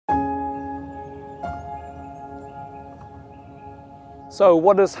So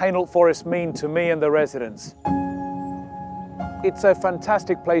what does Hainault Forest mean to me and the residents? It's a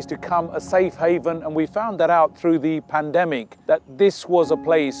fantastic place to come, a safe haven, and we found that out through the pandemic, that this was a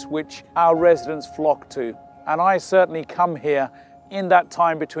place which our residents flocked to. And I certainly come here in that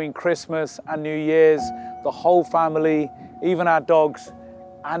time between Christmas and New Year's, the whole family, even our dogs,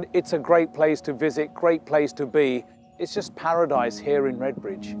 and it's a great place to visit, great place to be. It's just paradise here in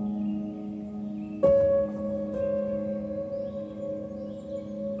Redbridge.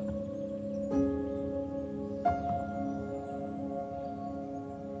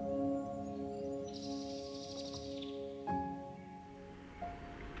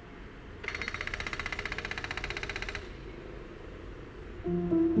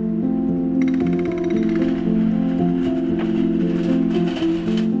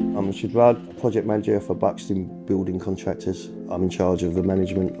 I'm Richard Rudd, project manager for Buxton Building Contractors. I'm in charge of the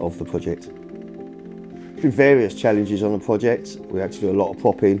management of the project. There's been various challenges on the project. We had to do a lot of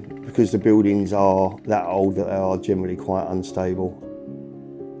propping because the buildings are that old that they are generally quite unstable.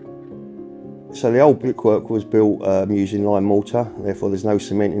 So the old brickwork was built using lime mortar, therefore there's no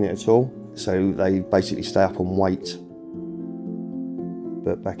cement in it at all. So they basically stay up on weight.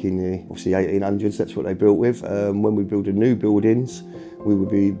 But back in the obviously 1800s, that's what they built with. When we build new buildings, we would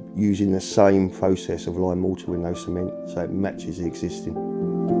be using the same process of lime mortar with no cement, so it matches the existing.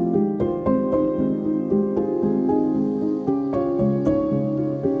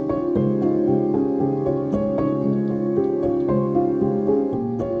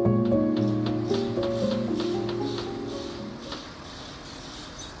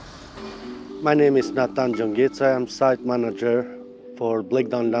 My name is Nathan Jongitsa. I'm site manager for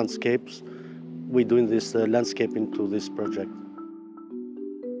Blakedown Landscapes. We're doing this landscaping to this project.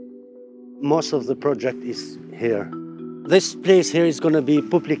 Most of the project is here. This place here is going to be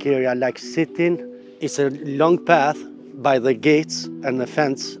public area, like sitting. It's a long path by the gates, and the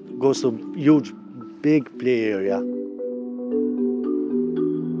fence goes to huge, big play area.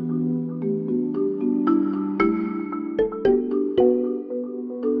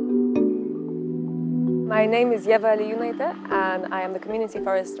 My name is Yeva Aliyunaita and I am the Community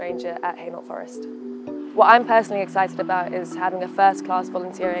Forest Ranger at Hainault Forest. What I'm personally excited about is having a first-class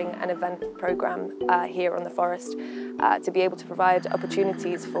volunteering and event programme here on the forest to be able to provide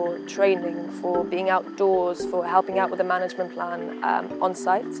opportunities for training, for being outdoors, for helping out with the management plan on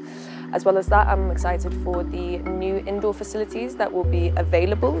site. As well as that, I'm excited for the new indoor facilities that will be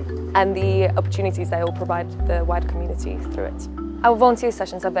available and the opportunities that it will provide the wider community through it. Our volunteer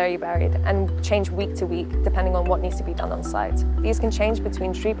sessions are very varied and change week to week depending on what needs to be done on site. These can change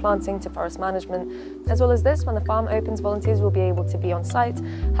between tree planting to forest management. As well as this, when the farm opens, volunteers will be able to be on site,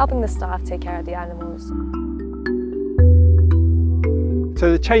 helping the staff take care of the animals.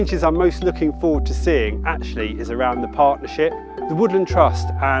 So the changes I'm most looking forward to seeing actually is around the partnership. The Woodland Trust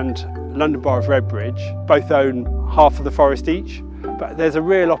and London Borough of Redbridge both own half of the forest each. But there's a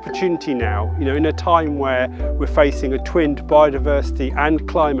real opportunity now, in a time where we're facing a twinned biodiversity and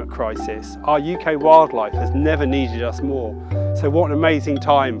climate crisis. Our UK wildlife has never needed us more. So what an amazing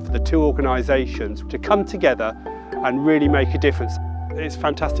time for the two organisations to come together and really make a difference. It's a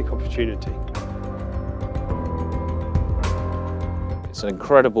fantastic opportunity. It's an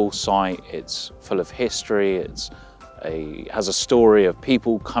incredible site, it's full of history, it has a story of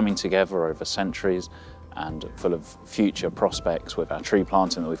people coming together over centuries, and full of future prospects with our tree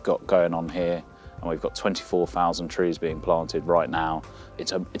planting that we've got going on here. And we've got 24,000 trees being planted right now.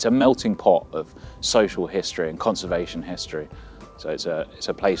 It's a melting pot of social history and conservation history. So it's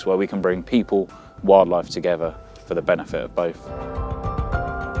a place where we can bring people, wildlife together for the benefit of both.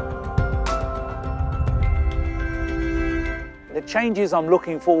 The changes I'm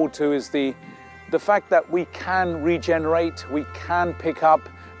looking forward to is the fact that we can regenerate, we can pick up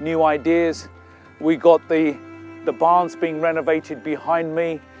new ideas. We got the barns being renovated behind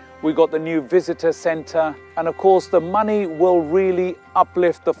me. We got the new visitor centre. And of course, the money will really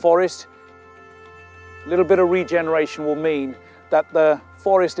uplift the forest. A little bit of regeneration will mean that the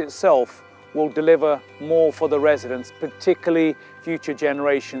forest itself will deliver more for the residents, particularly future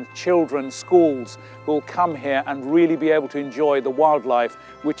generations, children, schools will come here and really be able to enjoy the wildlife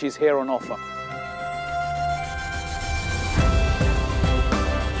which is here on offer.